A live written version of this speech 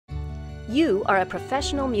You are a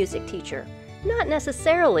professional music teacher, not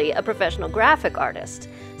necessarily a professional graphic artist,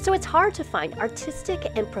 so it's hard to find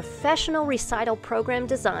artistic and professional recital program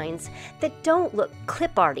designs that don't look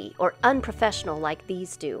clip-arty or unprofessional like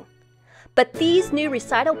these do. But these new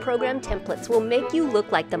recital program templates will make you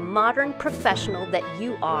look like the modern professional that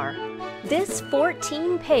you are. This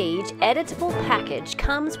 14-page editable package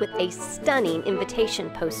comes with a stunning invitation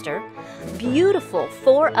poster, beautiful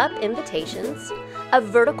 4-up invitations, a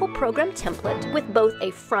vertical program template with both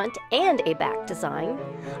a front and a back design,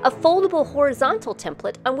 a foldable horizontal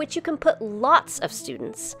template on which you can put lots of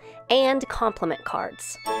students, and compliment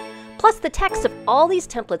cards. Plus, the text of all these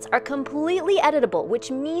templates are completely editable, which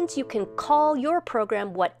means you can call your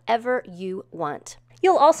program whatever you want.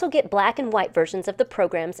 You'll also get black and white versions of the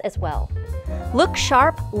programs as well. Look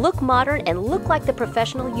sharp, look modern, and look like the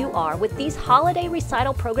professional you are with these holiday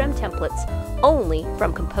recital program templates only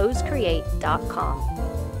from ComposeCreate.com.